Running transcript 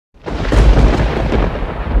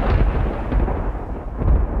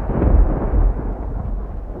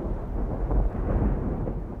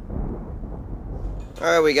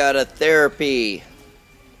Alright, we got a therapy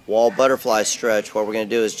wall butterfly stretch. What we're going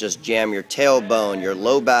to do is just jam your tailbone, your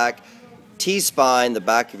low back, T-spine, the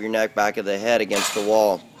back of your neck, back of the head against the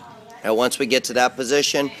wall. And once we get to that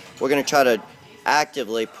position, we're going to try to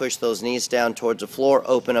actively push those knees down towards the floor,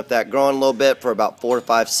 open up that groin a little bit for about 4 to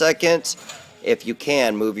 5 seconds. If you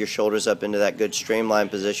can, move your shoulders up into that good streamline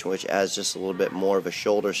position, which adds just a little bit more of a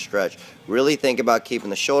shoulder stretch. Really think about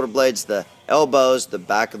keeping the shoulder blades, the elbows, the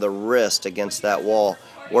back of the wrist against that wall.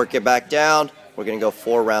 Work it back down. We're going to go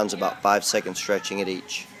 4 rounds, about 5 seconds stretching it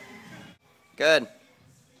each. Good.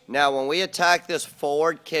 Now when we attack this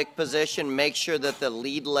forward kick position, make sure that the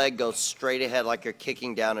lead leg goes straight ahead like you're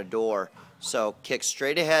kicking down a door. So kick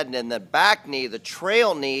straight ahead, and then the back knee, the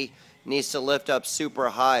trail knee, needs to lift up super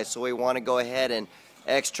high. So we want to go ahead and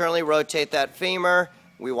externally rotate that femur.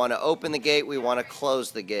 We want to open the gate. We want to close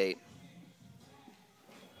the gate.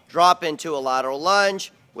 Drop into a lateral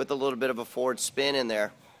lunge with a little bit of a forward spin in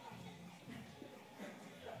there.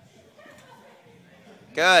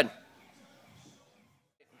 Good.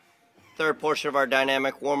 Third portion of our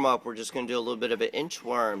dynamic warm-up, we're just going to do a little bit of an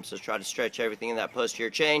inchworm. So try to stretch everything in that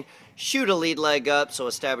posterior chain. Shoot a lead leg up, so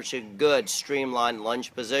establish a good streamlined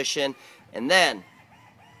lunge position. And then,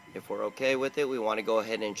 if we're okay with it, we want to go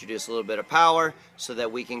ahead and introduce a little bit of power so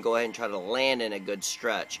that we can go ahead and try to land in a good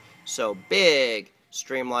stretch. So big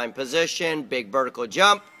streamlined position, big vertical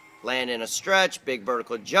jump, land in a stretch, big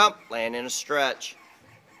vertical jump, land in a stretch.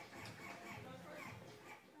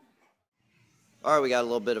 All right, we got a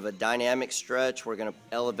little bit of a dynamic stretch. We're going to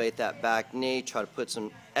elevate that back knee, try to put some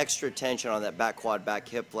extra tension on that back quad, back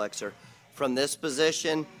hip flexor. From this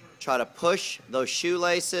position, try to push those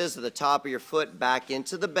shoelaces at the top of your foot back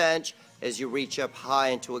into the bench as you reach up high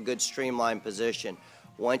into a good streamlined position.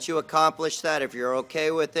 Once you accomplish that, if you're okay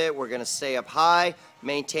with it, we're going to stay up high,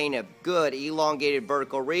 maintain a good elongated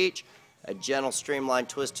vertical reach, a gentle streamlined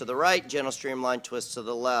twist to the right, gentle streamlined twist to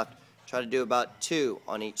the left. Try to do about 2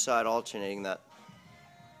 on each side, alternating that.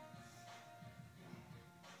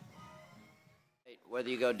 Whether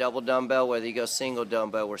you go double dumbbell, whether you go single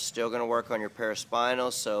dumbbell, we're still going to work on your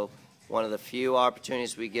paraspinal. So one of the few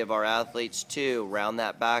opportunities we give our athletes to round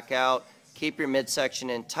that back out. Keep your midsection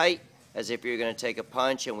in tight as if you're going to take a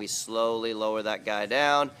punch, and we slowly lower that guy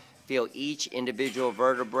down. Feel each individual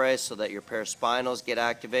vertebrae so that your paraspinals get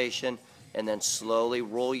activation, and then slowly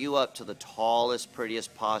roll you up to the tallest,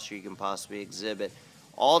 prettiest posture you can possibly exhibit.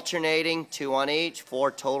 Alternating 2 on each,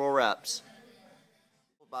 4 total reps.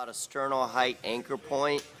 About a sternal height anchor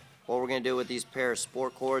point. What we're going to do with these pair of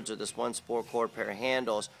sport cords, or this one sport cord pair of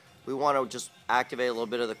handles, we want to just activate a little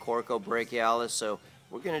bit of the coracobrachialis. So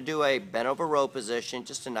we're going to do a bent over row position,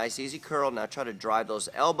 just a nice easy curl. Now try to drive those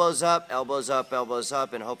elbows up,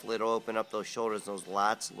 and hopefully it'll open up those shoulders and those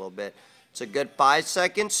lats a little bit. It's a good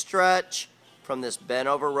 5-second stretch from this bent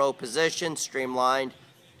over row position, streamlined,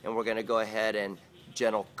 and we're going to go ahead and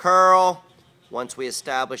gentle curl. Once we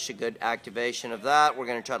establish a good activation of that, we're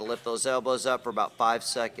going to try to lift those elbows up for about 5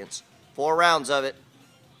 seconds. 4 rounds of it.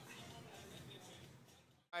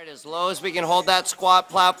 All right, as low as we can hold that squat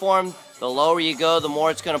platform, the lower you go, the more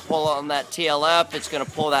it's going to pull on that TLF. It's going to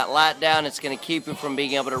pull that lat down. It's going to keep you from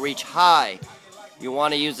being able to reach high. You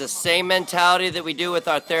want to use the same mentality that we do with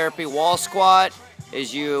our therapy wall squat.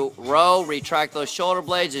 As you row, retract those shoulder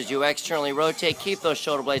blades. As you externally rotate, keep those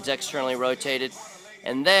shoulder blades externally rotated.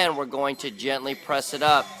 And then we're going to gently press it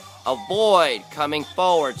up. Avoid coming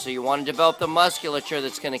forward. So you want to develop the musculature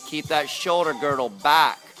that's going to keep that shoulder girdle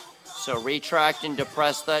back. So retract and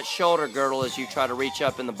depress that shoulder girdle as you try to reach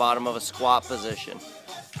up in the bottom of a squat position.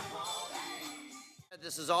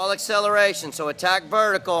 This is all acceleration, so attack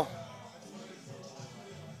vertical.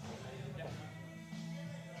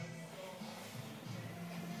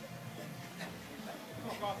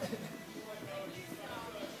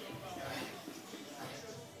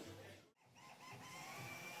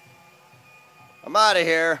 I'm out of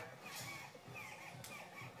here.